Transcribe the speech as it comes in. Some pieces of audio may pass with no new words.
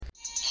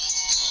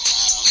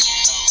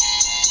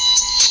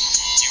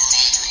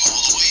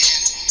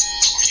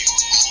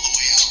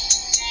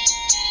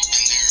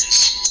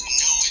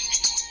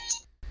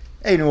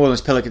Hey, New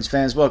Orleans Pelicans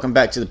fans, welcome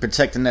back to the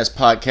Protect the Nest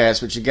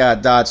podcast with your guy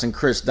Dodson,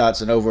 Chris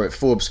Dodson over at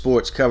Forbes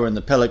Sports covering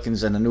the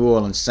Pelicans and the New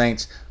Orleans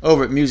Saints,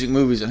 over at Music,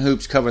 Movies, and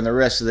Hoops covering the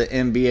rest of the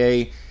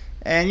NBA,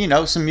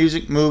 and some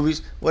music,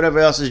 movies, whatever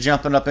else is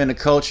jumping up in the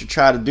culture.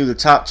 Try to do the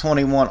top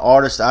 21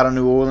 artists out of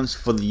New Orleans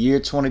for the year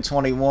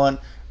 2021.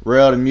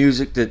 Rel, the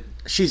music that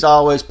she's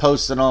always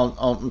posting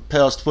on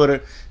Pel's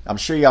Twitter. I'm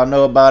sure y'all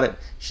know about it.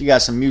 She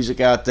got some music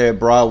out there,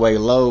 Broadway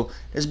Low.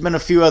 There's been a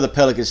few other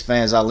Pelicans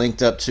fans I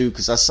linked up to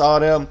because I saw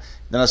them.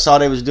 Then I saw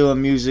they was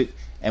doing music,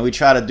 and we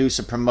try to do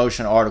some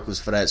promotion articles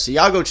for that. So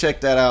y'all go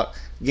check that out.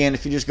 Again,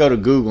 if you just go to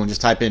Google and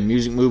just type in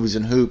Music, Movies,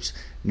 and Hoops,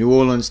 New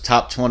Orleans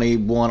top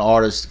 21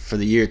 artists for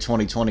the year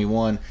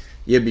 2021,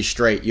 you'll be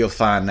straight. You'll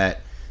find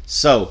that.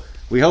 So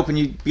we hoping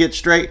you get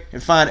straight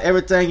and find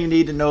everything you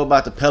need to know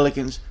about the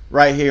Pelicans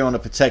right here on the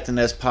Protect the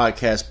Nest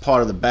podcast,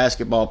 part of the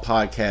Basketball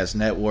Podcast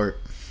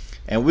Network.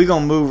 And we're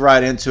going to move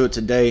right into it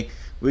today.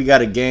 We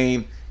got a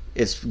game.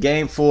 It's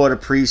game 4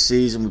 of the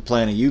preseason. We're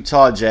playing the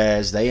Utah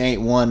Jazz. They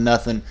ain't won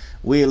nothing.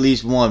 We at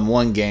least won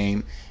one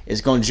game.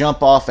 It's going to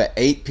jump off at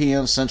 8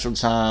 p.m. Central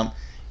Time.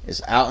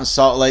 It's out in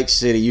Salt Lake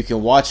City. You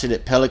can watch it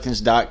at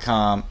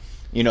Pelicans.com,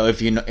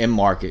 if you're in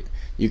market.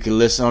 You can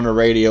listen on the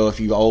radio if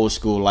you're old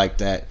school like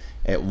that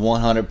at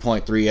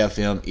 100.3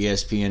 FM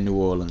ESPN New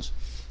Orleans.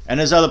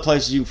 And there's other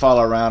places you can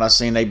follow around. I've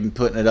seen they've been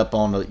putting it up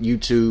on the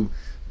YouTube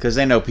because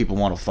they know people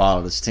want to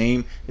follow this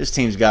team. This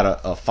team's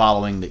got a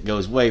following that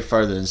goes way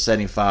further than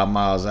 75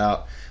 miles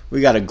out.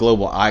 We got a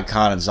global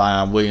icon in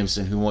Zion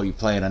Williamson who won't be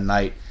playing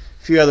tonight.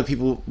 A few other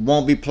people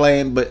won't be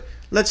playing, but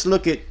let's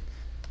look at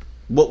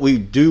what we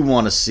do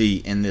want to see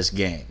in this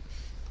game.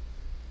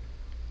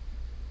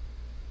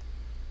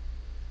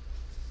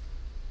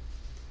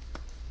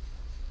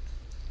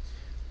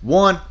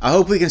 One, I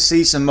hope we can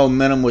see some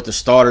momentum with the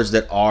starters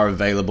that are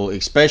available,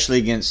 especially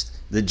against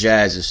the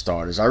Jazz's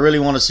starters. I really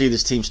want to see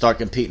this team start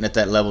competing at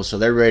that level so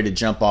they're ready to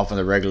jump off in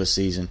the regular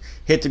season,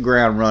 hit the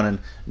ground running,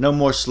 no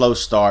more slow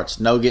starts,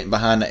 no getting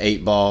behind the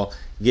 8 ball,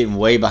 getting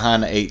way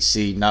behind the 8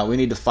 seed. Now, we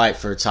need to fight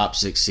for a top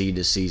 6 seed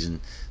this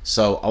season.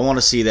 So I want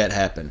to see that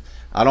happen.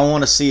 I don't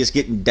want to see us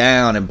getting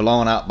down and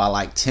blown out by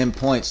like 10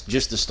 points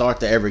just to start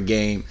the every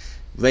game.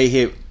 They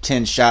hit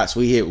 10 shots,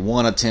 we hit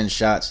 1 of 10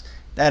 shots.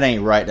 That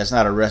ain't right. That's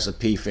not a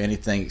recipe for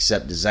anything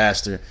except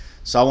disaster.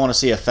 So I want to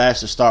see a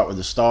faster start with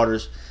the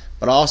starters.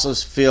 But I also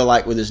feel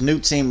like with this new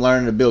team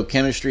learning to build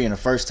chemistry and a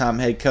first-time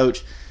head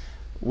coach,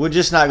 we're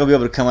just not going to be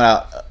able to come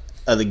out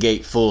of the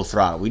gate full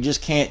throttle. We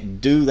just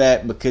can't do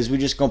that because we're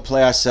just going to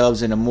play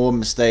ourselves into more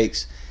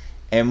mistakes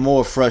and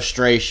more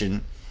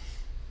frustration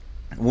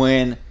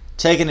when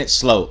taking it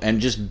slow and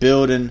just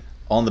building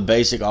on the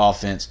basic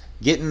offense,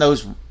 getting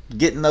those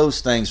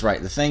things right.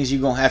 The things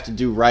you're going to have to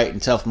do right in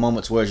tough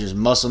moments where it's just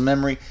muscle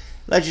memory,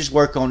 let's just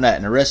work on that.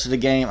 And the rest of the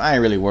game, I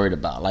ain't really worried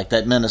about. Like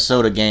that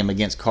Minnesota game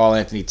against Karl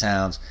Anthony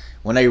Towns,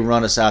 when they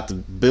run us out the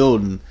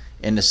building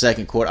in the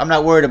second quarter, I'm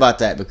not worried about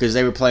that because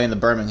they were playing the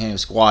Birmingham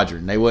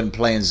Squadron. They wasn't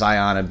playing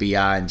Zion and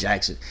B.I. and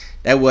Jackson.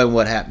 That wasn't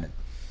what happened.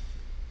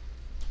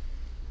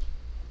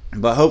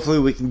 But hopefully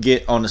we can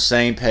get on the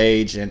same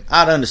page. And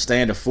I'd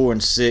understand a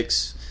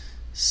 4-6,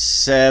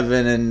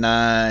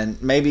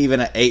 7-9, maybe even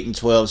an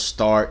 8-12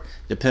 start,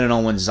 depending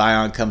on when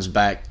Zion comes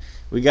back.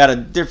 We got a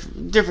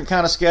different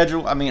kind of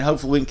schedule. I mean,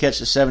 hopefully we can catch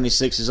the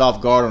 76ers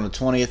off guard on the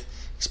 20th,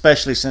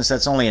 especially since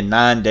that's only in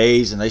 9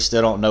 days and they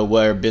still don't know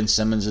where Ben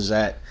Simmons is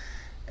at.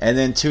 And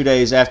then 2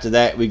 days after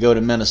that, we go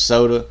to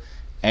Minnesota,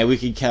 and we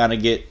can kind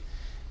of get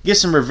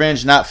some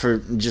revenge, not for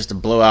just a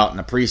blowout in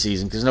the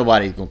preseason, because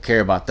nobody's going to care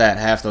about that.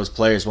 Half those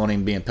players won't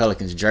even be in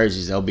Pelicans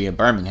jerseys. They'll be in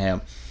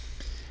Birmingham.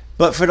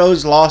 But for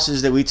those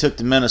losses that we took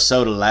to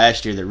Minnesota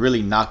last year that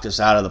really knocked us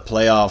out of the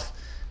playoff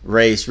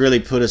race, really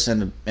put us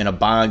in a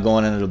bind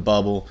going into the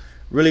bubble,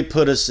 really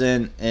put us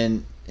in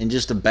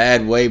just a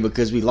bad way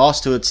because we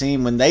lost to a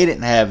team when they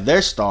didn't have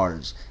their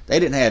starters. They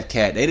didn't have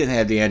Cat. They didn't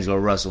have D'Angelo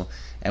Russell.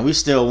 And we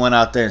still went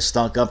out there and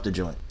stunk up the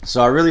joint.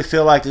 So I really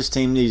feel like this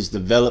team needs to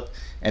develop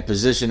and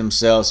position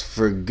themselves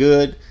for a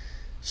good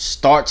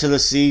start to the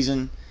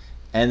season.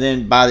 And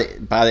then by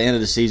the end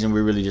of the season,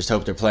 we really just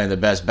hope they're playing the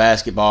best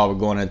basketball. We're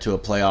going into a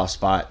playoff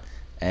spot,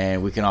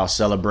 and we can all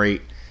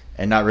celebrate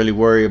and not really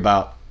worry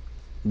about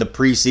the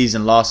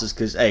preseason losses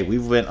because, hey,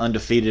 we've went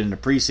undefeated in the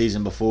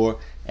preseason before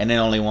and then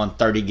only won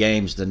 30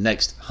 games the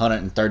next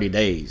 130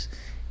 days.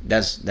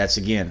 That's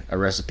again, a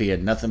recipe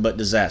of nothing but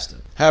disaster.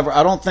 However,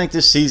 I don't think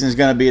this season is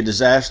going to be a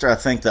disaster. I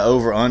think the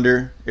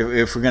over-under,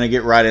 if we're going to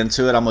get right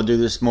into it, I'm going to do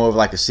this more of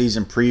like a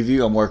season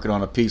preview. I'm working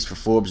on a piece for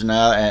Forbes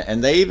now,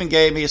 and they even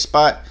gave me a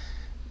spot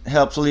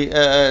helpfully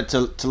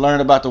to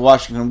learn about the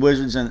Washington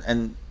Wizards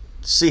and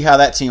see how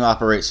that team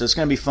operates. So it's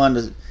going to be fun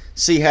to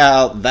see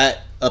how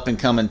that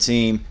up-and-coming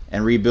team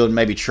and rebuild,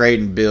 maybe trade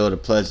and build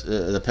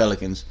the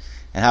Pelicans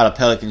and how the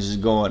Pelicans is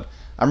going.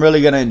 I'm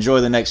really going to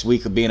enjoy the next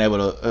week of being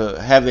able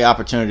to have the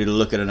opportunity to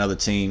look at another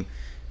team.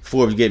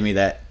 Forbes gave me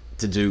that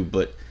to do,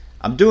 but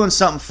I'm doing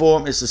something for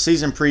them. It's a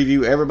season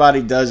preview.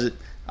 Everybody does it.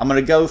 I'm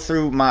going to go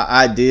through my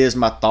ideas,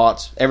 my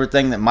thoughts,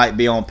 everything that might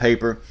be on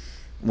paper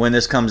when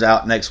this comes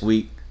out next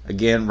week.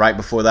 again, right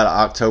before that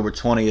October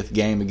 20th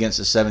game against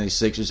the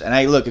 76ers. And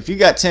hey, look, if you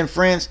got 10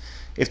 friends,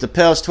 if the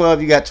Pel's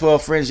 12, you got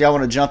 12 friends, y'all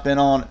want to jump in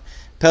on it,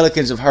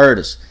 Pelicans have heard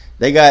us.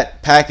 They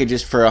got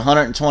packages for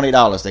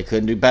 $120. They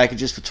couldn't do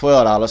packages for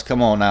 $12.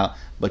 Come on now.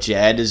 But you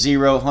add the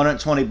zero,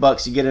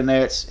 $120 you get in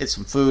there. It's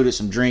some food, it's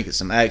some drink, it's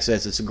some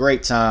access. It's a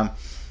great time.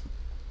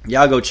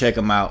 Y'all go check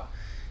them out.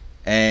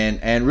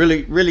 And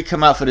really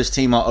come out for this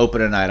team on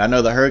opening night. I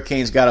know the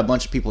Hurricanes got a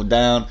bunch of people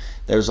down.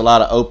 There was a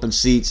lot of open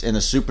seats in the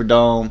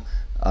Superdome.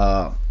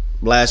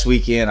 Last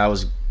weekend, I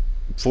was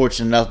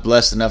fortunate enough,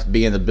 blessed enough to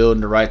be in the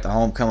building to write the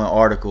homecoming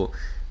article.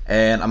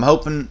 And I'm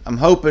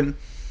hoping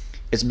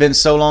it's been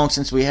so long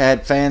since we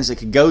had fans that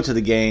could go to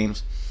the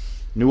games.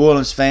 New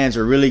Orleans fans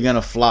are really going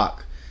to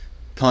flock,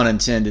 pun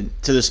intended,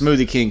 to the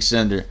Smoothie King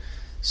Cinder.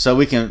 So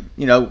we can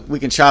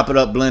chop it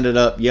up, blend it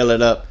up, yell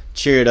it up,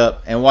 cheer it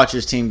up, and watch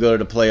this team go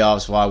to the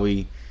playoffs while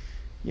we,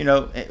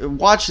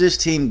 watch this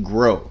team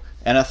grow.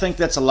 And I think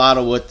that's a lot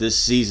of what this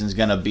season's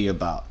going to be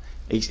about.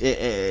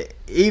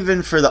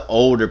 Even for the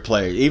older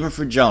players, even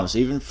for Jonas,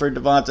 even for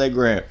Devontae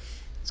Graham,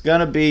 it's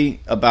going to be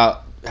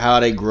about how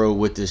they grow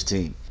with this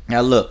team.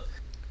 Now, look,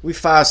 we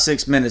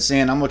 5-6 minutes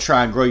in. I'm going to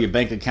try and grow your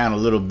bank account a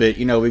little bit.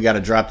 We got to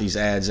drop these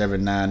ads every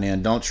now and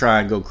then. Don't try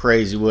and go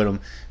crazy with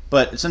them.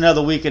 But it's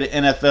another week of the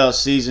NFL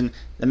season.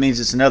 That means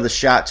it's another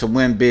shot to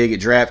win big at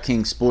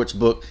DraftKings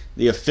Sportsbook,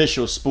 the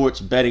official sports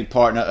betting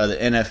partner of the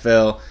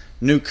NFL.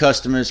 New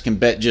customers can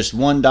bet just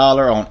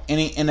 $1 on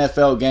any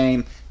NFL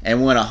game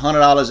and win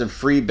 $100 in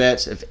free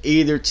bets if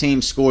either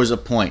team scores a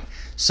point.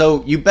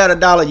 So you bet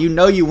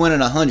 $1, you winning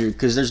 100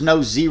 because there's no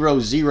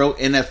 0-0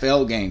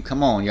 NFL game.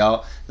 Come on,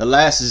 y'all. The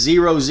last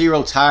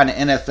 0-0 tie in the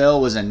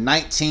NFL was in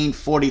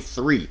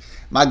 1943.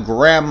 My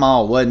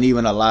grandma wasn't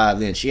even alive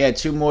then. She had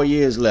 2 more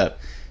years left.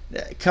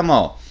 Come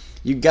on.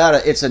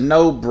 It's a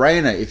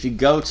no-brainer if you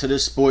go to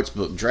this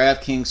sportsbook,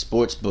 DraftKings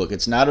Sportsbook.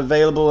 It's not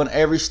available in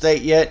every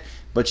state yet,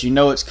 but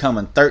it's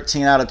coming.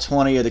 13 out of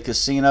 20 of the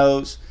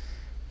casinos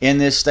in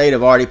this state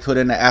have already put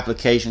in the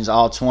applications.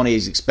 All 20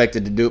 is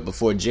expected to do it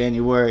before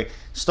January.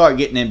 Start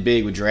getting in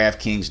big with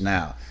DraftKings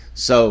now.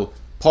 So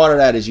part of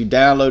that is you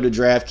download the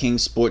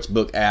DraftKings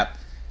Sportsbook app,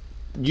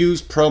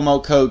 use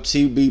promo code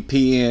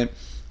TBPN,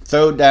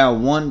 throw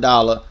down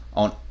 $1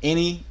 on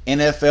any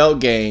NFL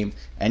game,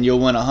 and you'll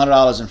win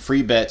 $100 in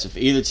free bets if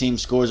either team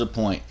scores a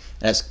point.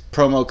 That's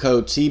promo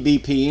code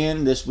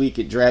TBPN this week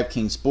at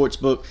DraftKings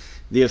Sportsbook,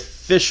 the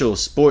official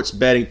sports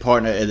betting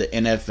partner of the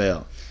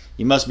NFL.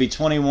 You must be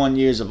 21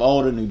 years of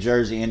old in New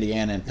Jersey,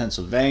 Indiana, and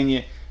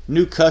Pennsylvania.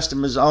 New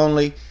customers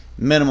only.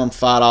 Minimum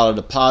 $5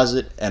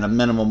 deposit and a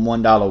minimum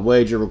 $1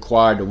 wager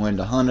required to win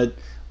the 100.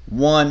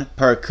 One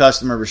per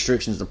customer.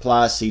 Restrictions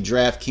apply. See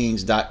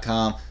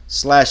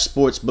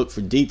DraftKings.com/sportsbook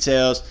for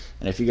details.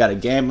 And if you got a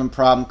gambling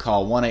problem,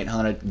 call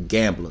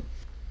 1-800-GAMBLER.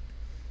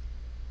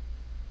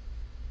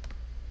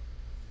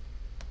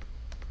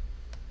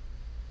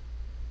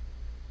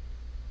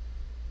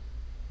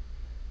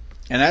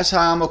 And that's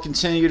how I'm going to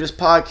continue this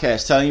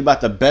podcast, telling you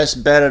about the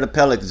best bet of the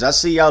Pelicans. I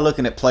see y'all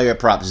looking at player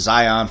props.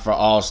 Zion for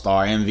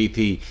All-Star,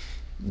 MVP,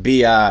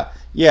 BI.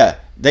 Yeah,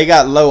 they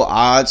got low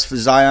odds for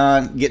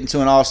Zion getting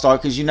to an All-Star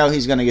because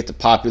he's going to get the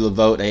popular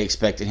vote. They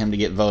expected him to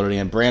get voted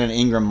in. Brandon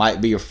Ingram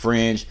might be a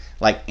fringe,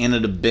 like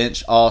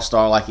end-of-the-bench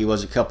All-Star like he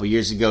was a couple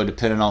years ago,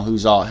 depending on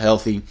who's all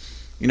healthy.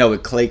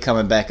 With Clay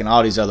coming back and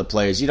all these other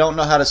players. You don't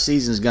know how the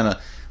season's going to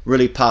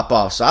really pop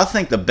off. So I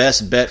think the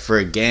best bet for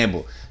a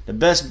gamble, the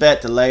best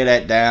bet to lay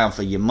that down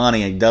for your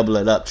money and double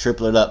it up,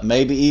 triple it up,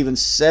 maybe even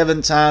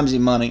 7 times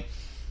your money,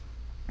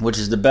 which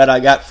is the bet I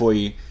got for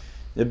you.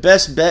 The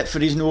best bet for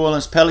these New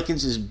Orleans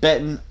Pelicans is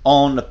betting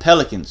on the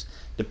Pelicans.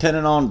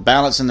 Depending on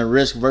balancing the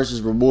risk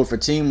versus reward for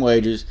team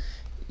wagers,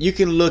 you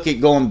can look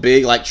at going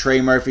big like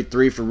Trey Murphy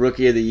 3 for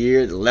Rookie of the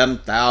Year,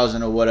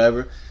 11,000 or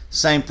whatever.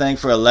 Same thing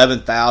for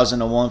 11,000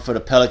 to 1 for the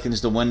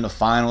Pelicans to win the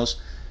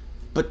finals.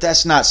 But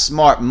that's not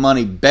smart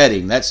money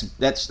betting. That's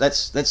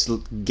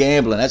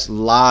gambling. That's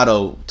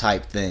lotto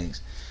type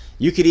things.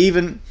 You could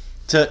even,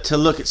 to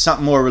look at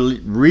something more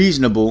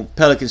reasonable,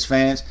 Pelicans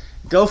fans,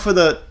 go for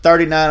the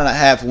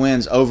 39.5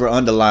 wins over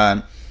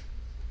underline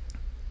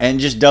and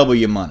just double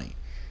your money.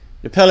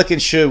 The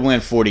Pelicans should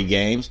win 40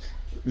 games.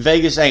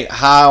 Vegas ain't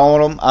high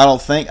on them, I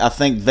don't think. I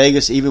think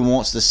Vegas even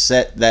wants to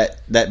set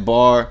that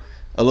bar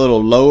a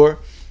little lower.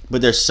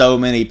 But there's so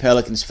many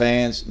Pelicans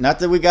fans. Not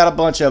that we got a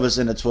bunch of us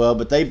in the 12,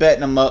 but they betting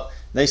them up.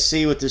 They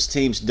see what this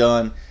team's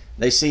done.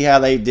 They see how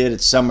they did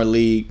at Summer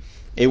League.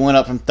 It went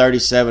up from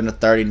 37 to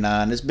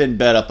 39. It's been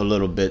bet up a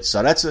little bit.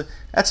 So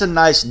that's a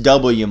nice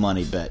double your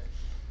money bet.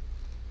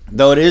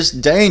 Though it is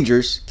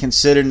dangerous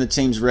considering the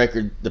team's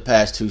record the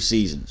past 2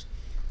 seasons.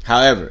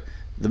 However,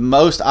 the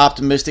most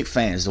optimistic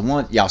fans, the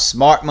ones y'all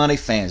smart money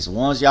fans, the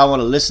ones y'all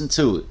want to listen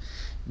to it,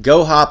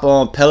 go hop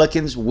on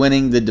Pelicans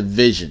winning the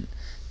division.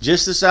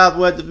 Just the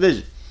Southwest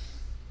Division.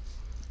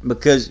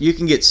 Because you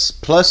can get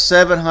plus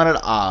 700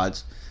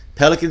 odds.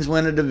 Pelicans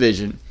win the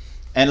division.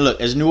 And look,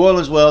 as New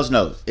Orleans Wells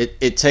knows,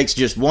 it takes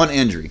just one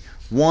injury,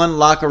 one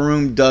locker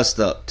room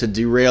dust-up to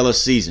derail a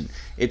season.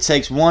 It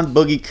takes one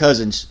Boogie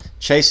Cousins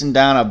chasing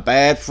down a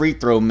bad free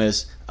throw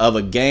miss of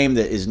a game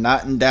that is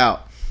not in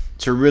doubt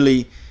to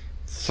really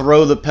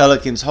throw the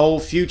Pelicans' whole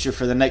future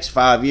for the next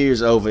 5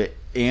 years over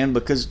in,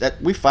 because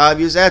we 5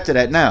 years after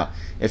that now.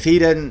 If he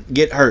doesn't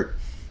get hurt,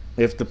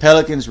 if the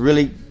Pelicans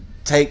really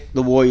take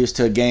the Warriors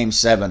to a Game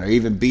 7 or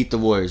even beat the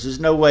Warriors, there's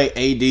no way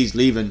AD's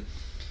leaving.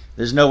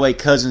 There's no way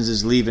Cousins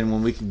is leaving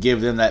when we can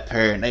give them that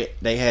pair. And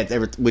they had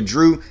everything. With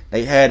Drew,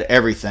 they had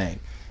everything.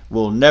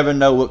 We'll never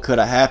know what could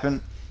have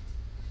happened,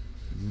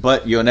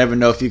 but you'll never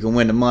know if you can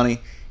win the money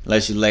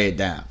unless you lay it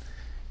down.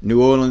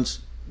 New Orleans,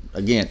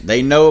 again,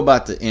 they know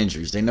about the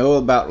injuries. They know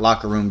about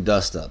locker room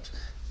dust-ups.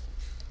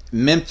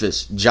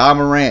 Memphis, Ja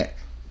Morant.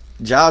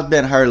 Ja's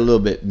been hurt a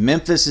little bit.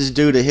 Memphis is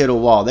due to hit a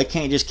wall. They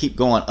can't just keep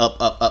going up,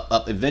 up, up,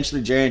 up.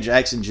 Eventually, Jaren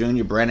Jackson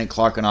Jr., Brandon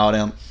Clark, and all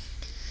them,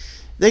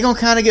 they're going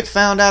to kind of get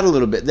found out a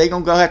little bit. They're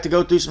going to have to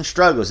go through some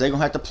struggles. They're going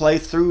to have to play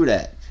through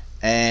that.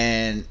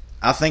 And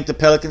I think the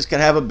Pelicans could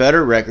have a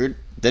better record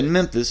than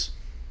Memphis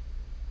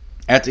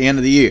at the end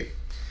of the year.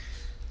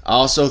 I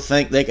also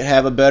think they could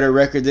have a better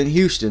record than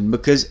Houston,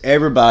 because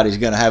everybody's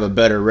going to have a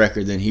better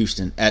record than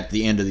Houston at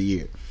the end of the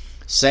year.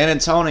 San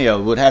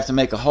Antonio would have to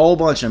make a whole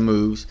bunch of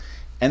moves,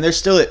 and they're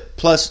still at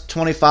plus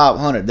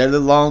 2,500. They're the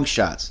long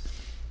shots.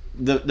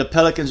 The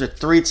Pelicans are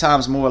 3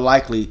 times more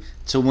likely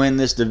to win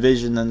this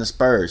division than the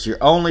Spurs. Your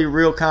only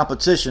real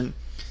competition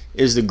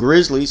is the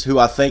Grizzlies, who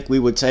I think we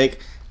would take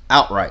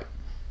outright.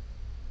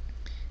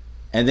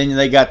 And then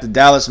they got the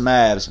Dallas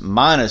Mavs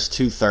minus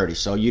 230.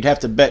 So you'd have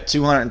to bet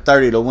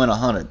 230 to win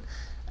 100.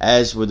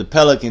 As with the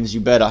Pelicans, you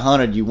bet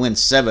 100, you win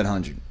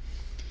 700.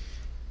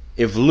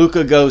 If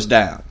Luka goes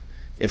down,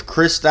 if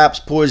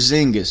Kristaps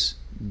Porzingis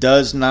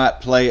does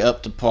not play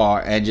up to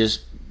par and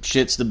just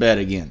shits the bed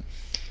again,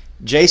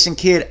 Jason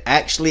Kidd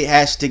actually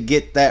has to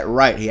get that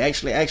right. He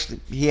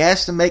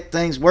has to make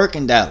things work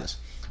in Dallas.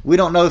 We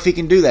don't know if he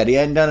can do that. He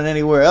hadn't done it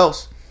anywhere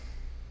else.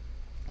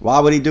 Why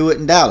would he do it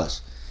in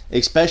Dallas?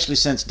 Especially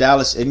since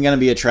Dallas isn't going to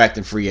be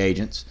attracting free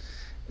agents.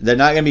 They're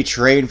not going to be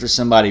trading for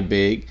somebody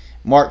big.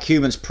 Mark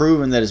Cuban's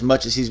proven that as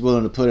much as he's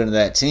willing to put into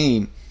that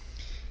team,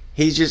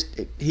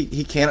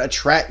 he can't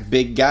attract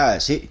big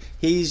guys.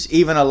 He's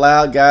even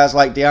allowed guys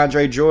like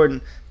DeAndre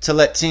Jordan to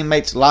let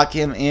teammates lock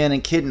him in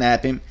and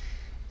kidnap him.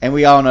 And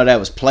we all know that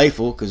was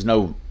playful, because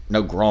no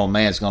grown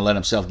man's going to let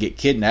himself get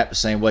kidnapped the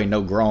same way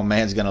no grown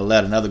man's going to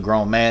let another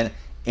grown man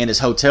in his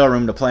hotel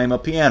room to play him a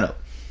piano.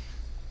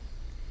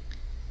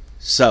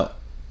 So,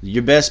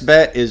 your best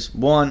bet is,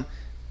 one,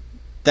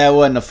 that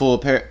wasn't a full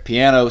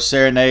piano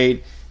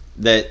serenade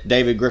that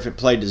David Griffin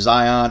played to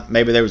Zion.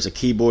 Maybe there was a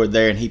keyboard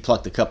there and he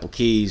plucked a couple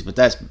keys, but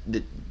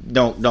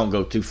don't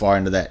go too far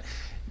into that.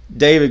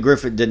 David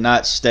Griffin did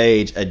not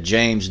stage a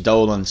James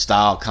Dolan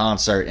style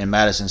concert in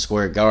Madison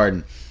Square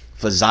Garden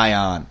for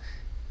Zion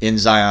in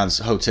Zion's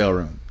hotel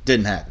room.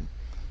 Didn't happen.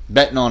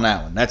 Betting on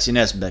that one. That's your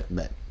next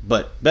bet.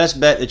 But best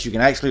bet that you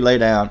can actually lay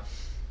down,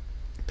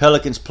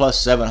 Pelicans plus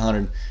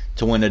 700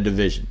 to win the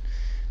division.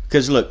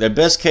 Because, look, their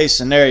best case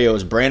scenario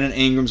is Brandon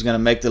Ingram's going to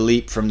make the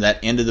leap from that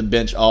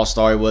end-of-the-bench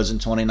all-star he was in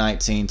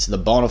 2019 to the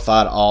bona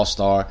fide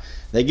all-star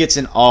that gets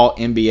in all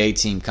NBA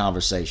team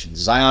conversations.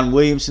 Zion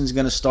Williamson's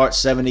going to start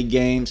 70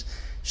 games,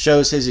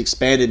 shows his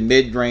expanded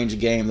mid-range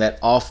game, that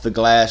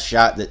off-the-glass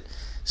shot that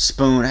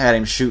Spoon had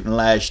him shooting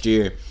last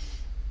year.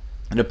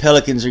 And the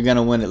Pelicans are going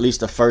to win at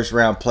least a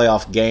first-round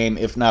playoff game,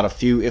 if not a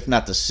few, if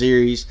not the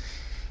series.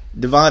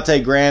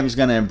 Devontae Graham is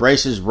going to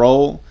embrace his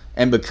role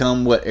and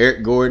become what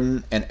Eric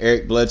Gordon and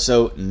Eric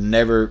Bledsoe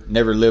never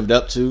lived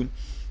up to.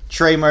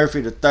 Trey Murphy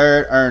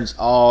III earns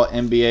all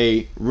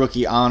NBA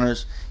rookie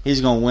honors.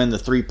 He's going to win the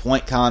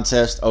three-point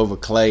contest over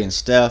Clay and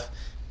Steph,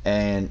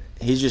 and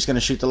he's just going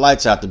to shoot the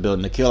lights out the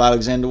building. Nickeil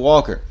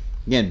Alexander-Walker,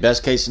 again,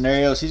 best case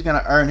scenarios, he's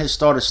going to earn his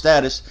starter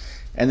status,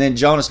 and then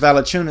Jonas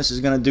Valanciunas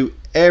is going to do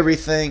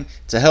everything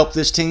to help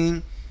this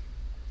team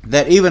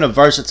that even a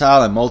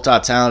versatile and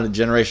multi-talented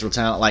generational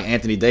talent like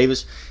Anthony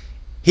Davis,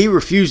 he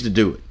refused to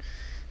do it.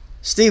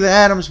 Steven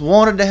Adams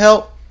wanted to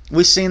help.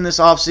 We've seen this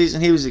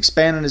offseason. He was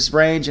expanding his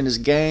range and his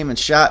game and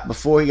shot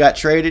before he got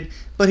traded,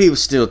 but he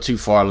was still too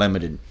far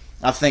limited.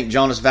 I think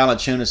Jonas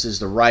Valanciunas is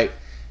the right,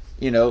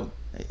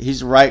 he's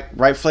the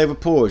right flavor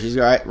pours. He's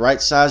the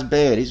right size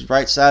bed. He's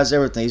right size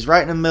everything. He's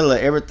right in the middle of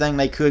everything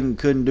they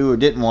couldn't do or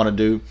didn't want to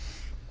do.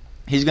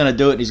 He's going to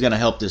do it, and he's going to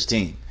help this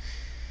team.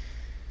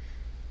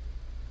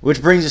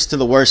 Which brings us to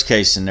the worst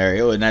case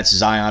scenario, and that's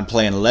Zion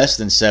playing less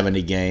than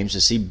 70 games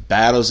as he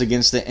battles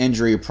against the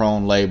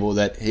injury-prone label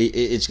that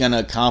it's going to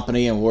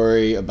accompany and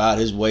worry about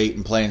his weight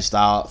and playing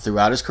style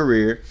throughout his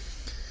career.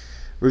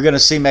 We're going to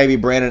see maybe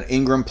Brandon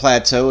Ingram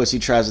plateau as he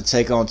tries to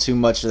take on too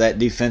much of that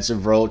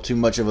defensive role, too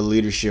much of a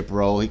leadership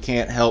role. He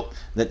can't help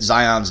that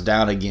Zion's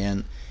down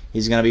again.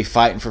 He's going to be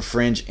fighting for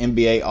fringe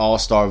NBA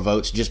All-Star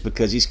votes just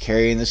because he's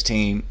carrying this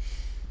team.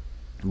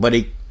 But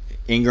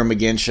Ingram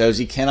again shows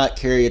he cannot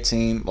carry a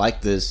team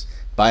like this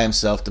by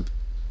himself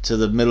to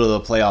the middle of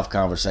the playoff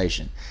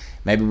conversation.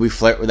 Maybe we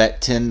flirt with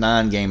that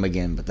 10-9 game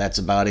again, but that's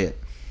about it.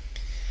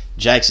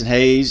 Jackson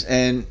Hayes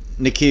and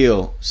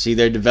Nickeil see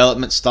their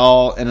development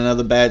stall in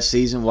another bad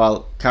season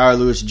while Kira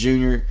Lewis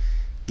Jr.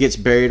 gets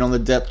buried on the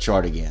depth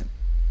chart again.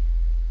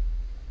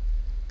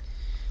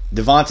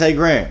 Devontae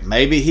Graham,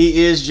 maybe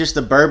he is just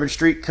a Bourbon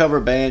Street cover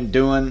band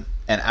doing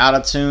an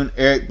out-of-tune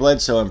Eric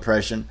Bledsoe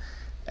impression,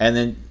 and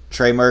then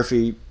Trey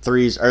Murphy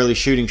 3's early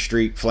shooting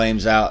streak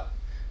flames out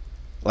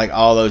like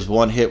all those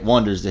one-hit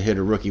wonders that hit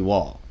a rookie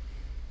wall.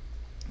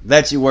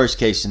 That's your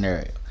worst-case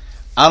scenario.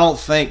 I don't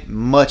think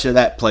much of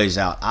that plays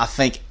out. I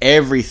think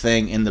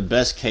everything in the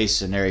best-case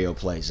scenario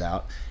plays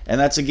out, and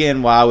that's,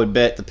 again, why I would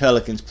bet the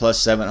Pelicans plus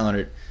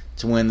 700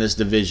 to win this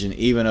division,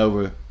 even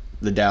over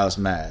the Dallas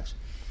Mavs.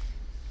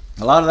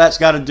 A lot of that's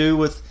got to do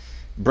with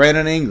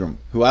Brandon Ingram,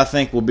 who I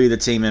think will be the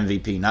team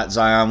MVP, not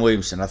Zion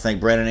Williamson. I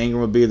think Brandon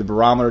Ingram will be the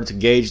barometer to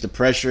gauge the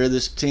pressure of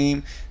this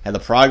team and the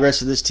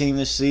progress of this team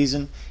this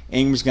season.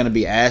 Ingram's going to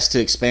be asked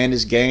to expand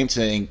his game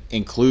to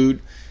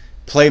include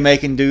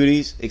playmaking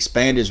duties,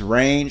 expand his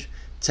range,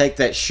 take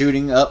that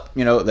shooting up,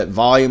 that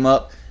volume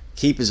up,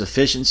 keep his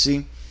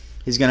efficiency.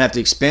 He's going to have to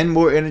expend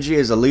more energy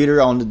as a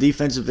leader on the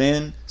defensive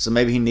end, so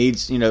maybe he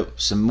needs,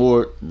 some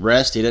more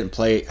rest. He didn't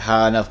play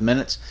high enough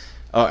minutes,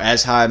 or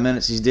as high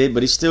minutes he did,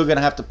 but he's still going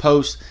to have to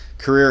post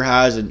career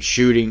highs in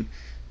shooting,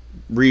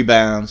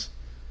 rebounds,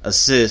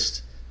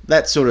 assists,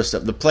 that sort of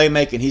stuff. The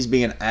playmaking he's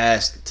being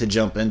asked to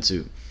jump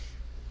into.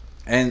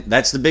 And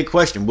that's the big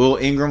question. Will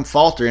Ingram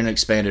falter in an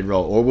expanded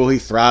role, or will he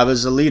thrive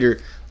as a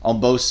leader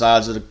on both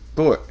sides of the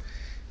court?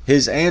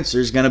 His answer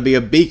is going to be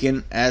a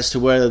beacon as to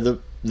whether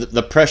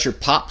the pressure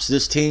pops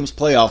this team's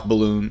playoff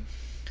balloon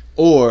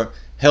or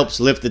helps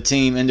lift the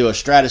team into a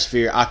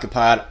stratosphere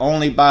occupied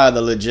only by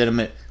the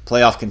legitimate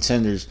playoff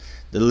contenders,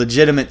 the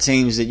legitimate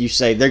teams that you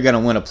say they're going to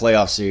win a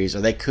playoff series,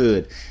 or they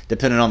could,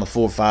 depending on the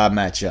 4-5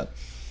 matchup.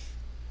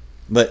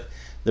 But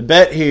the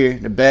bet here,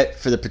 the bet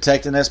for the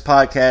Protecting Us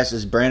podcast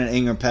is Brandon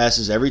Ingram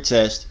passes every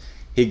test.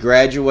 He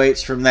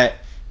graduates from that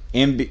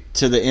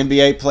to the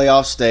NBA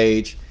playoff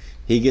stage.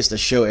 He gets to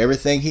show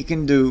everything he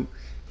can do.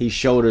 He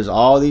shoulders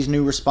all these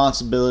new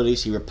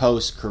responsibilities. He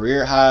reposts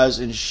career highs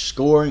in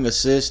scoring,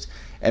 assists,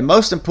 and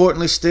most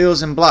importantly,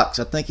 steals and blocks.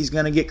 I think he's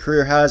going to get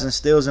career highs in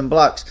steals and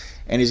blocks,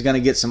 and he's going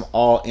to get some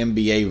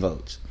All-NBA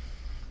votes.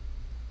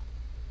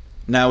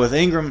 Now, with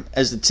Ingram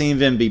as the team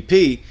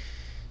MVP, you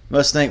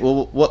must think,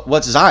 well,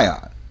 what's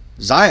Zion?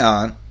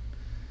 Zion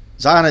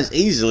is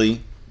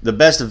easily the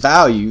best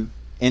value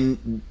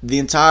in the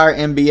entire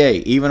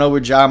NBA, even over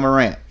Ja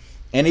Morant.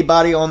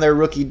 Anybody on their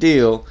rookie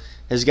deal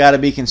has got to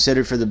be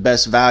considered for the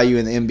best value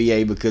in the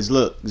NBA because,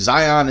 look,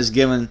 Zion is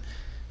given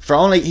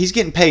he's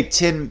getting paid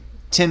 $10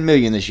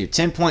 million this year,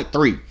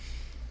 10.3.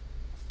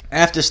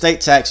 After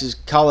state taxes,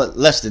 call it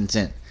less than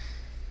 10.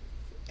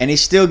 And he's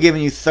still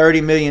giving you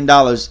 $30 million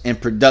in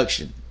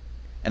production.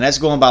 And that's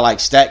going by like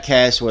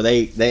StatCast, where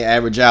they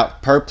average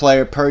out per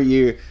player, per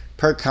year,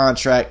 per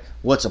contract,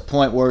 what's a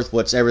point worth,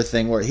 what's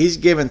everything worth. He's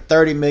given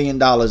 $30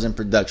 million in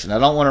production. I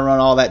don't want to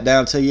run all that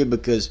down to you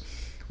because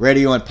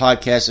radio and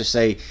podcasters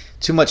say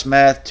too much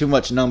math, too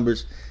much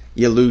numbers,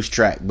 you lose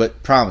track.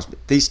 But promise me,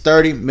 these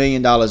 $30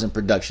 million in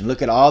production.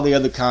 Look at all the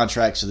other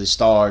contracts of the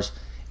stars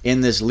in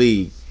this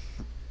league.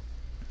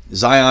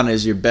 Zion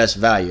is your best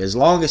value. As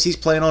long as he's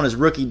playing on his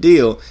rookie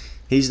deal,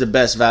 he's the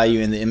best value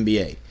in the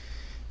NBA.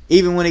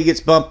 Even when he gets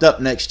bumped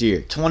up next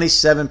year,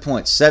 27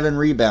 points, 7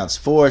 rebounds,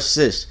 4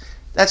 assists.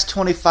 That's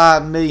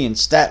 $25 million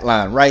stat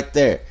line right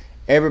there.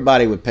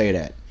 Everybody would pay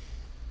that.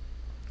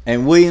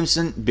 And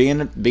Williamson, being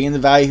the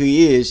value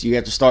he is, you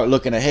have to start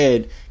looking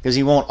ahead because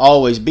he won't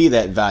always be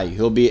that value.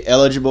 He'll be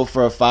eligible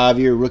for a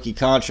 5-year rookie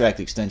contract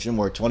extension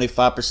worth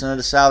 25% of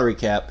the salary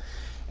cap,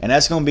 and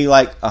that's going to be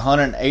like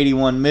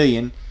 $181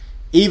 million.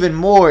 Even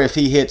more if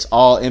he hits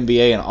all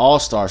NBA and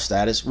All-Star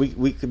status.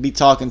 We could be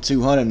talking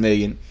 $200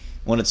 million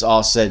when it's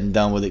all said and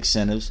done with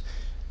incentives.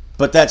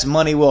 But that's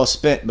money well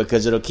spent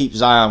because it'll keep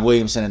Zion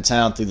Williamson in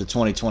town through the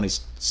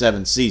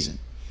 2027 season.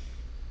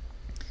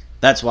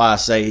 That's why I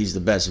say he's the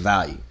best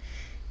value.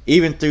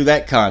 Even through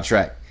that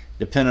contract,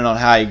 depending on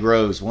how he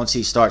grows, once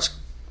he starts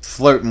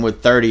flirting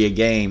with 30 a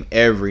game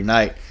every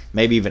night,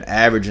 maybe even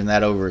averaging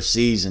that over a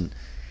season,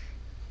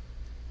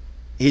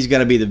 he's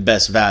going to be the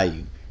best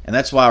value. And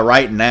that's why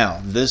right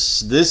now, this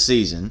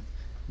season,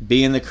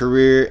 being the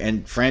career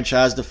and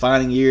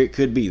franchise-defining year it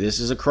could be, this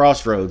is a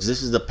crossroads.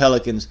 This is the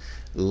Pelicans'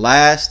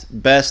 last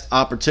best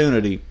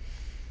opportunity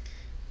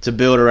to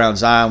build around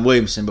Zion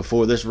Williamson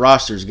before this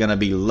roster is going to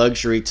be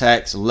luxury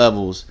tax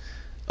levels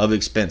of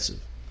expensive.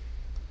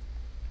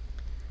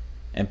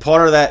 And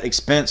part of that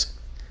expense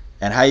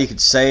and how you could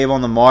save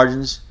on the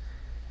margins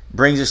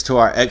brings us to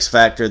our X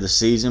factor of the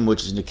season,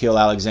 which is Nickeil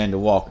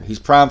Alexander-Walker. He's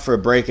primed for a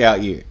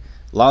breakout year.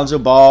 Lonzo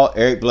Ball,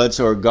 Eric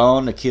Bledsoe are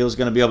gone. Nickeil's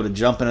going to be able to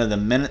jump into the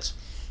minutes.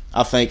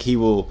 I think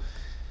he'll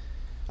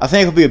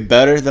be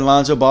better than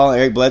Lonzo Ball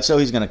and Eric Bledsoe.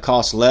 He's going to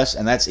cost less,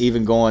 and that's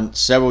even going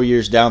several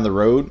years down the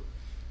road.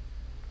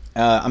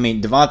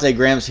 Devontae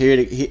Graham's here,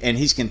 and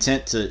he's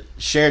content to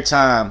share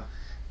time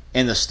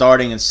in the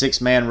starting and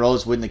 6-man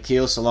roles with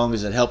Nickeil so long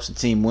as it helps the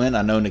team win.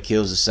 I know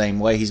Nickeil's the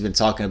same way. He's been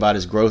talking about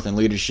his growth and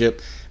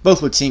leadership,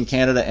 both with Team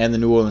Canada and the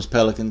New Orleans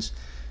Pelicans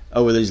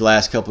over these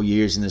last couple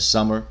years in this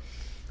summer.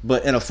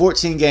 But in a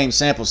 14-game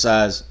sample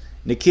size,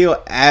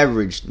 Nickeil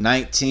averaged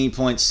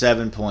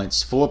 19.7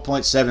 points,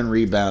 4.7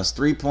 rebounds,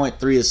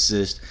 3.3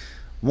 assists,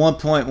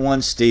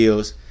 1.1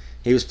 steals.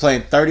 He was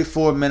playing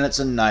 34 minutes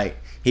a night.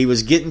 He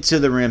was getting to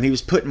the rim. He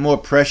was putting more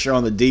pressure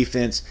on the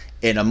defense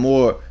in a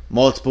more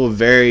multiple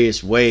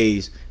various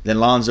ways than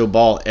Lonzo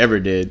Ball ever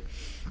did.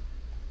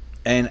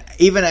 And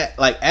even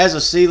as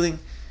a ceiling,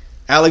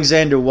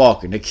 Alexander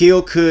Walker,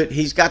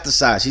 he's got the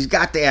size. He's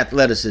got the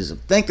athleticism.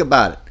 Think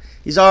about it.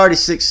 He's already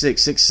 6'6",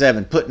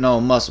 6'7", putting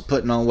on muscle,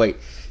 putting on weight.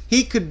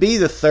 He could be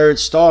the third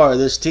star of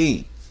this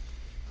team.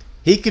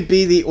 He could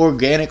be the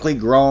organically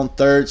grown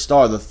third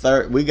star.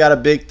 We got a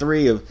big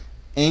three of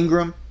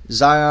Ingram,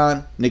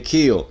 Zion,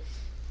 Nikhil.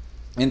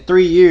 In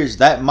 3 years,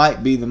 that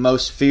might be the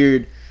most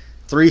feared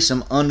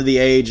threesome under the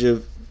age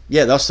of,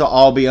 they'll still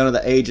all be under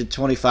the age of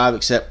 25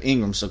 except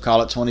Ingram, so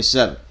call it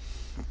 27.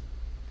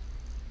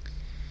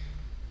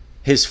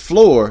 His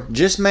floor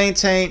just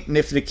maintained, and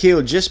if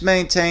Nikhil just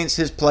maintains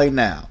his play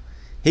now,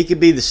 he could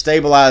be the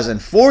stabilizing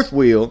fourth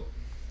wheel,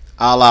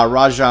 a la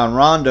Rajon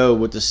Rondo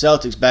with the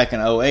Celtics back in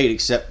 2008,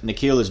 except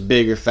Nikhil is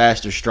bigger,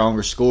 faster,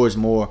 stronger, scores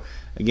more,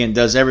 again,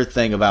 does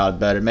everything about it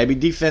better. Maybe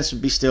defense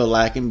would be still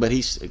lacking, but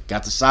he's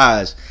got the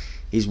size.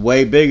 He's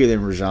way bigger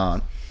than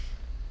Rajon.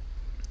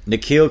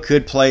 Nikhil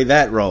could play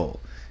that role.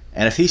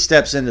 And if he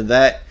steps into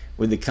that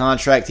with the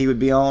contract he would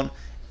be on,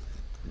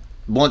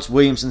 once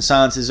Williamson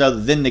signs his other,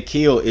 then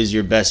Nikhil is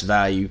your best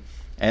value.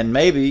 And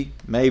maybe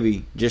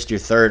just your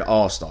third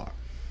all-star.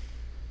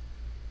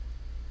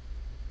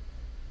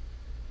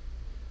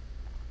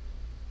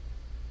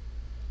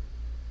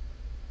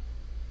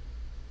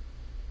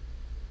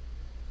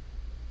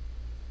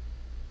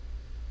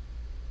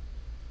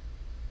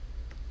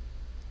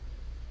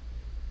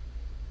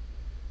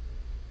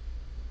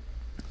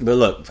 But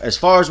look, as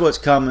far as what's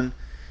coming,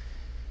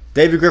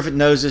 David Griffin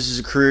knows this is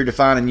a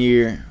career-defining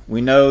year.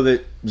 We know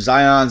that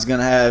Zion's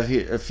going to have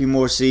a few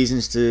more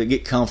seasons to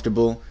get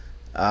comfortable.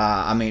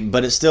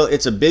 But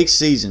it's a big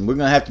season. We're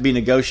going to have to be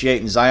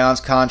negotiating Zion's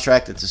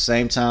contract at the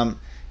same time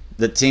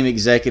the team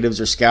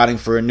executives are scouting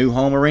for a new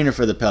home arena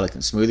for the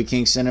Pelicans. Smoothie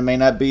King Center may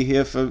not be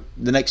here for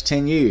the next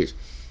 10 years.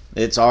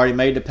 It's already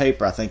made the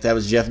paper. I think that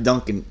was Jeff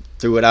Duncan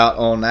threw it out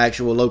on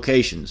actual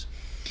locations.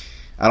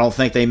 I don't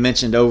think they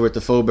mentioned over at the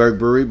Faubourg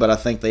Brewery, but I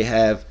think they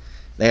have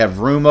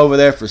room over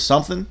there for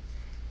something.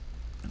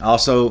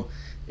 Also,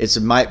 it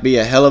might be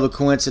a hell of a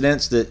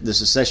coincidence that the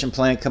succession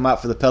plan come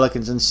out for the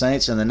Pelicans and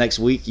Saints, and the next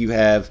week you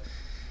have,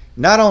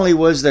 not only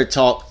was there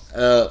talk,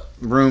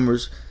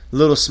 rumors,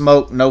 little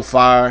smoke, no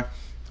fire,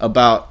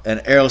 about an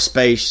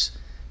aerospace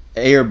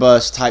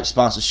Airbus type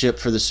sponsorship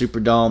for the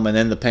Superdome, and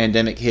then the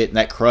pandemic hit and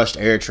that crushed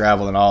air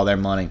travel and all their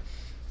money.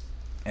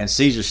 And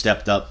Caesar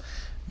stepped up.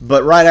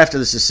 But right after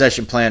the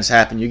succession plans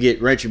happen, you get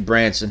Richard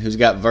Branson, who's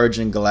got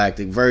Virgin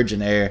Galactic,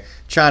 Virgin Air,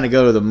 trying to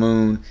go to the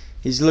moon.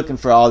 He's looking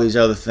for all these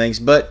other things.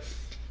 But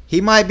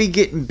he might be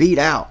getting beat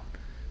out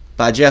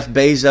by Jeff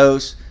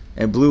Bezos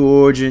and Blue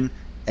Origin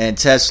and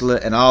Tesla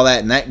and all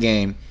that in that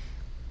game.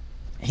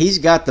 He's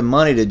got the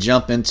money to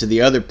jump into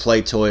the other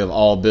play toy of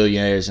all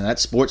billionaires, and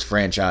that's sports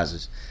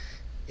franchises.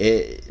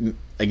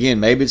 Again,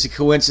 maybe it's a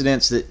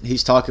coincidence that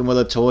he's talking with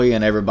Latoya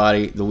and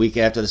everybody the week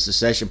after the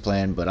succession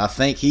plan, but I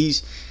think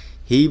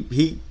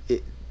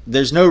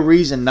there's no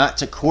reason not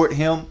to court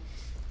him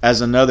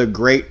as another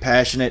great,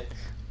 passionate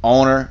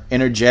owner,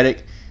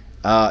 energetic,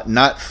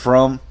 not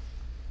from,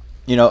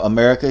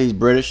 America. He's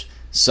British,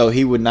 so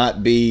he would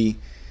not be,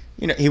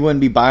 he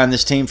wouldn't be buying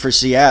this team for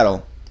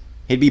Seattle.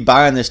 He'd be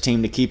buying this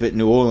team to keep it in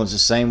New Orleans the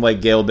same way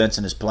Gail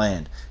Benson has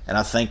planned. And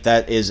I think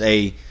that is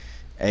a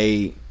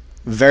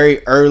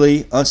very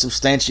early,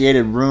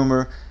 unsubstantiated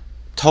rumor,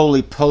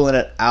 totally pulling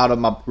it out of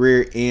my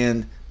rear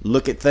end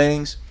look at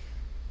things.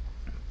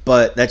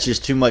 But that's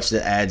just too much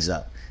that adds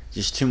up.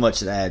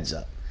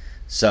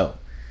 So,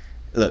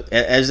 look,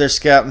 as they're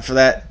scouting for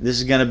that, this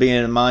is going to be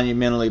a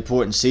monumentally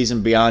important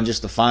season beyond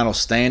just the final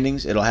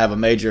standings. It'll have a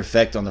major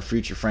effect on the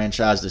future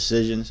franchise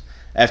decisions.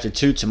 After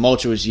 2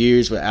 tumultuous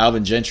years with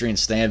Alvin Gentry and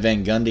Stan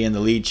Van Gundy in the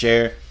lead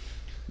chair,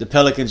 the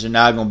Pelicans are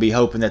now going to be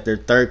hoping that their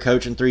third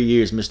coach in 3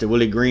 years, Mr.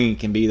 Willie Green,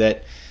 can be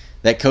that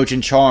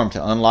coaching charm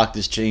to unlock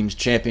this team's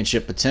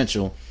championship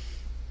potential.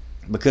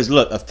 Because,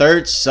 look, a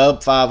third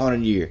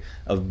sub-500 year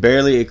of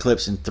barely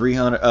eclipsing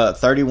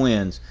 30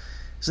 wins,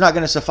 it's not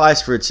going to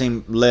suffice for a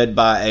team led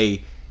by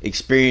a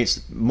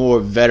experienced, more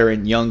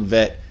veteran, young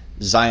vet,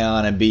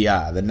 Zion and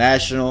B.I. The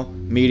national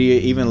media,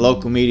 even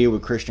local media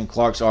with Christian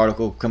Clark's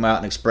article, come out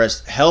and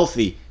express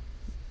healthy,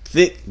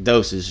 thick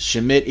doses.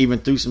 Schmidt even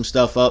threw some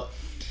stuff up.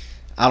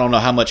 I don't know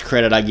how much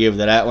credit I give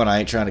to that one. I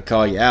ain't trying to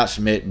call you out,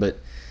 Schmidt, but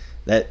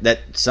that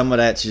some of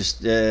that's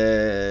just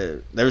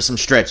there were some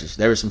stretches.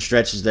 There were some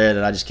stretches there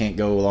that I just can't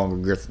go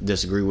along or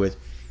disagree with.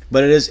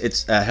 But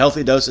it's a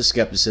healthy dose of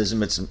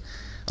skepticism. It's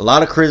a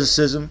lot of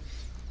criticism.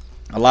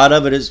 A lot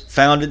of it is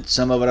founded.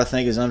 Some of it I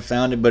think is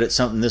unfounded, but it's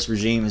something this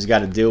regime has got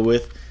to deal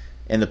with.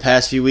 In the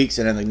past few weeks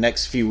and in the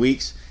next few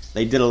weeks,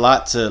 they did a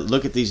lot to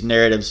look at these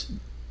narratives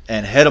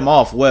and head them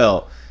off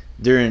well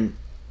during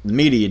the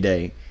media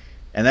day.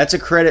 And that's a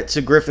credit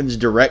to Griffin's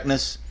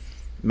directness.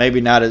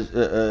 Maybe not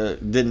as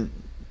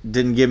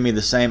didn't give me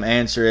the same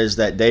answer as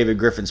that David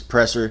Griffin's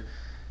presser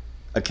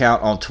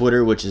account on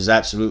Twitter, which is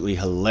absolutely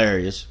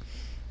hilarious.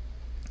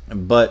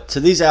 But to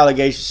these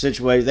allegations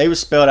situated, they were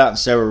spelled out in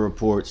several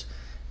reports.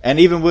 And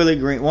even Willie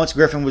Green, once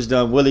Griffin was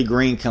done, Willie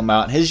Green come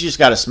out. And he's just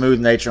got a smooth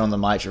nature on the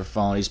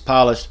microphone. He's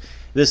polished.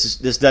 This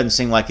doesn't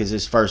seem like it's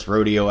his first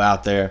rodeo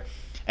out there.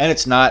 And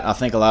it's not. I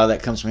think a lot of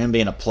that comes from him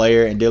being a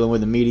player and dealing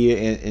with the media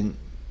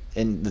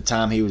in the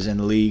time he was in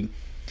the league.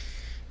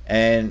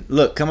 And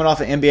look, coming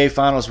off an NBA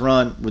Finals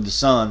run with the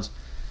Suns,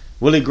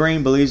 Willie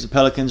Green believes the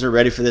Pelicans are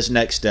ready for this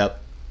next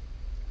step.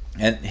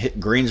 And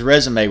Green's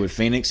resume with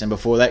Phoenix and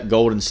before that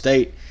Golden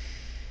State,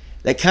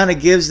 that kind of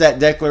gives that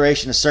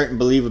declaration a certain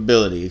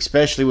believability,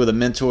 especially with a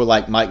mentor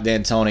like Mike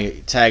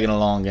D'Antoni tagging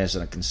along as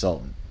a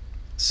consultant.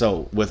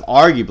 So with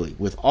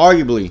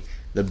arguably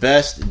the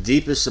best,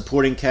 deepest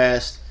supporting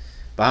cast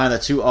behind the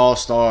two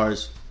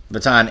All-Stars,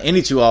 behind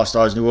any two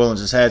All-Stars New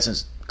Orleans has had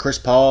since Chris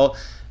Paul,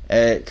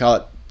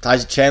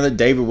 Tyson Chandler,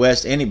 David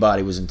West,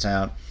 anybody was in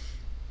town.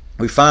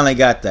 We finally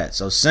got that.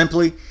 So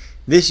simply,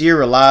 this year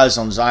relies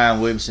on Zion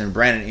Williamson and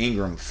Brandon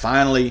Ingram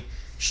finally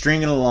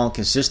stringing along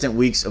consistent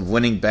weeks of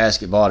winning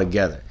basketball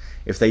together.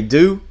 If they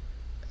do,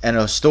 an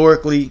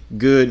historically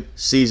good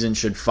season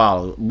should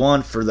follow.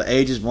 One for the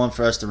ages, one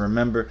for us to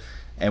remember,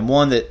 and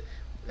one that,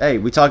 hey,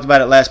 we talked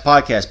about it last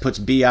podcast, puts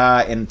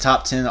B.I. in the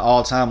top 10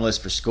 all-time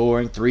list for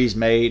scoring, threes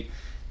made,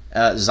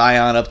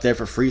 Zion up there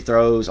for free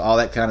throws, all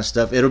that kind of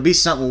stuff. It'll be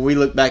something when we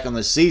look back on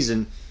the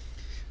season,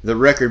 the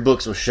record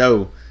books will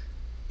show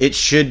it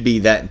should be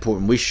that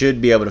important. We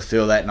should be able to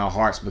feel that in our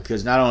hearts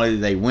because not only do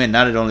they win,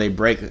 not only do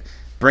they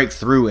break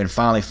through and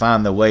finally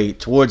find their way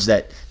towards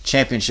that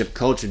championship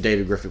culture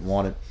David Griffin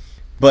wanted,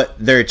 but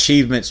their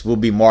achievements will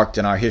be marked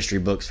in our history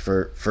books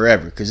for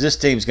forever because this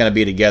team's going to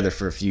be together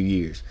for a few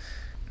years.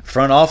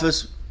 Front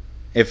office,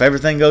 if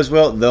everything goes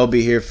well, they'll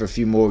be here for a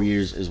few more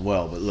years as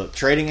well. But look,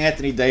 trading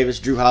Anthony Davis,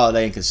 Drew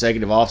Holiday in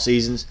consecutive off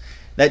seasons,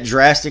 that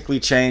drastically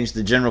changed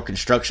the general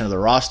construction of the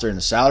roster and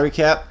the salary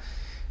cap.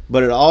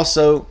 But it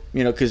also,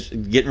 because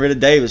getting rid of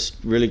Davis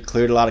really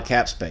cleared a lot of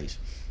cap space.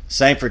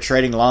 Same for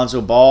trading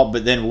Lonzo Ball,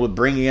 but then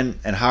bringing in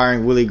and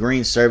hiring Willie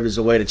Green served as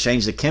a way to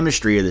change the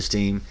chemistry of this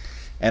team.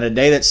 And a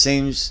day that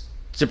seems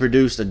to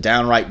produce a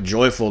downright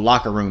joyful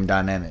locker room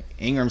dynamic.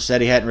 Ingram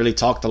said he hadn't really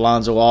talked to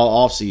Lonzo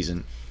all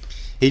offseason.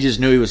 He just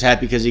knew he was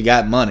happy because he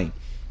got money.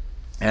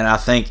 And I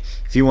think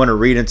if you want to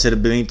read into the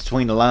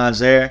between the lines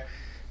there,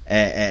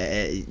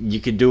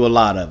 you could do a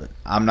lot of it.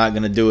 I'm not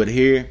going to do it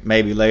here.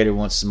 Maybe later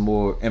once some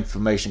more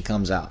information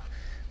comes out.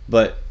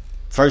 But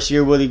first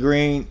year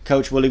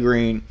Coach Willie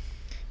Green,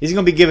 he's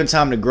going to be given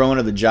time to grow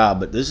into the job.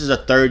 But this is a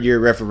third-year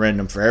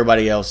referendum for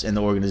everybody else in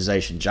the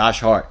organization.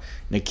 Josh Hart,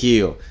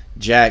 Nikhil,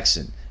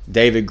 Jackson,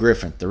 David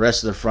Griffin, the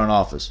rest of the front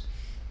office.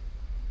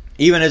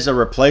 Even as a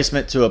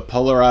replacement to a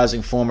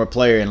polarizing former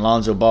player in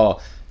Lonzo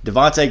Ball,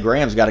 Devontae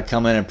Graham's got to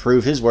come in and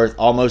prove his worth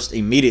almost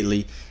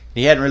immediately.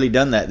 He hadn't really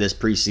done that this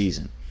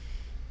preseason.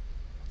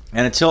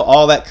 And until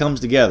all that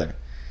comes together,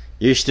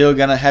 you're still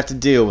going to have to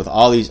deal with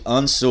all these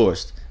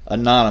unsourced,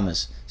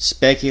 anonymous,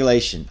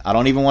 speculation. I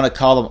don't even want to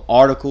call them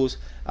articles.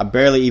 I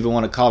barely even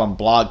want to call them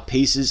blog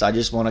pieces. I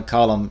just want to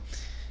call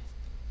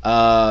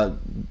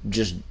them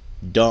just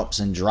dumps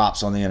and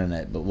drops on the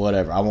internet. But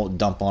whatever. I won't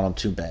dump on them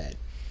too bad.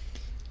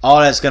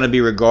 All that's going to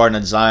be regarding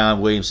a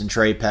Zion Williamson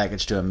trade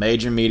package to a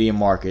major media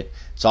market.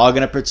 It's all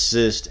going to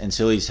persist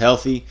until he's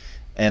healthy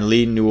and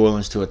leading New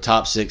Orleans to a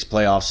top 6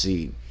 playoff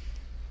seed.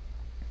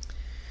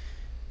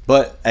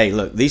 But hey,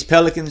 look, these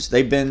Pelicans,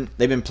 they've been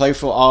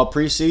playful all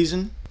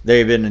preseason.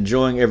 They've been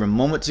enjoying every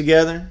moment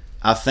together.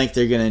 I think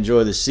they're going to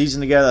enjoy the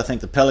season together. I think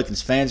the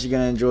Pelicans fans are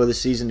going to enjoy the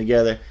season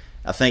together.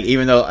 I think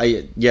even though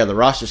the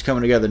roster's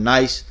coming together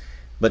nice,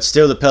 but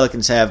still the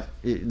Pelicans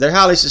they're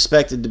highly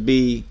suspected to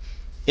be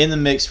in the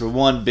mix for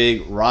one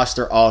big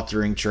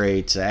roster-altering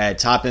trade to add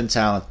top-end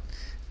talent,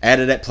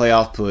 added that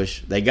playoff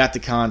push. They got the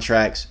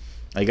contracts.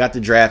 They got the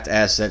draft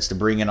assets to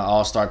bring in an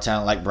all-star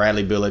talent like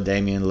Bradley Beal or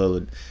Damian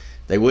Lillard.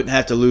 They wouldn't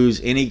have to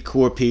lose any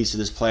core piece of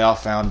this playoff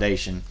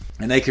foundation.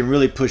 And they can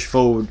really push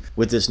forward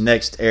with this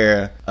next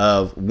era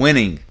of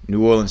winning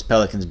New Orleans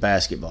Pelicans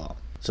basketball.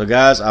 So,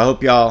 guys, I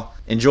hope y'all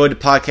enjoyed the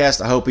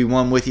podcast. I hope we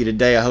won with you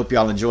today. I hope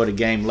y'all enjoy the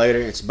game later.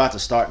 It's about to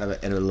start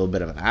in a little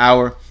bit of an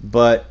hour.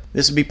 But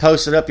this will be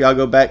posted up. Y'all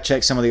go back,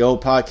 check some of the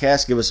old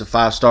podcasts. Give us a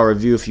 5-star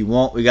review if you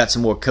want. We got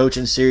some more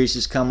coaching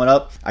series coming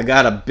up. I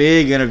got a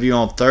big interview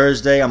on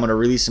Thursday. I'm going to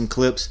release some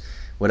clips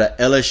with an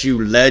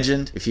LSU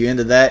legend. If you're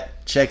into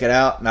that, check it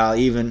out. Now,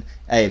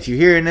 if you're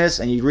hearing this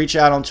and you reach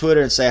out on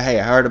Twitter and say, hey,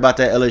 I heard about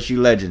that LSU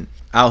legend,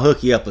 I'll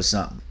hook you up with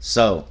something.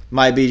 So,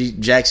 might be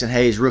Jackson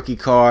Hayes rookie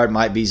card,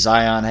 might be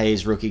Zion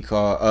Hayes rookie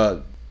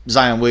card,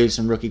 Zion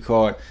Williamson rookie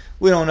card.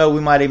 We don't know.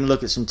 We might even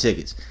look at some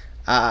tickets.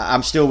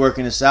 I'm still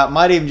working this out.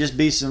 Might even just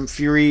be some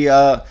Fury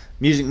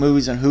Music,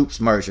 Movies, and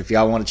Hoops merch if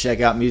y'all want to check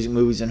out Music,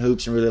 Movies, and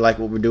Hoops and really like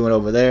what we're doing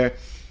over there.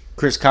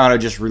 Chris Connor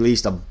just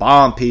released a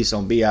bomb piece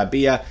on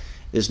B.I.B.I.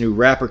 This new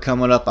rapper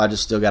coming up. I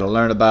just still got to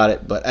learn about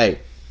it. But, hey,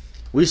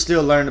 we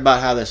still learning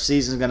about how this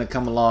season's going to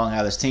come along,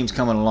 how this team's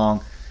coming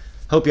along.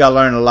 Hope y'all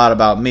learned a lot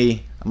about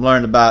me. I'm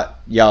learning about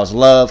y'all's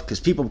love because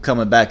people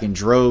coming back in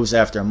droves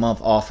after a month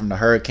off from the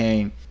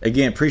hurricane.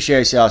 Again,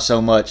 appreciate y'all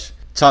so much.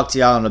 Talk to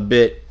y'all in a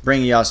bit.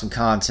 Bringing y'all some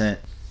content.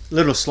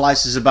 Little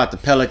slices about the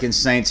Pelican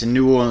Saints and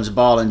New Orleans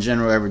ball in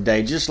general every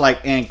day. Just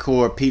like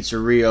Encore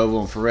Pizzeria over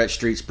on Ferret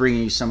Street's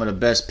bringing you some of the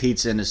best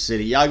pizza in the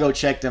city. Y'all go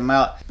check them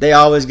out. They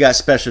always got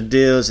special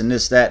deals and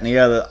this, that, and the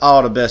other.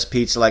 All the best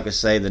pizza, like I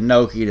say. The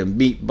gnocchi, the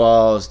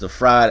meatballs, the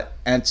fried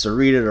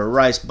antzarita, the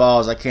rice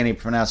balls. I can't even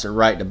pronounce it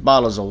right. The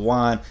bottles of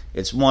wine.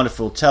 It's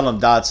wonderful. Tell them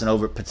Dotson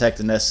over at Protect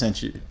the Nest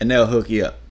sent you, and they'll hook you up.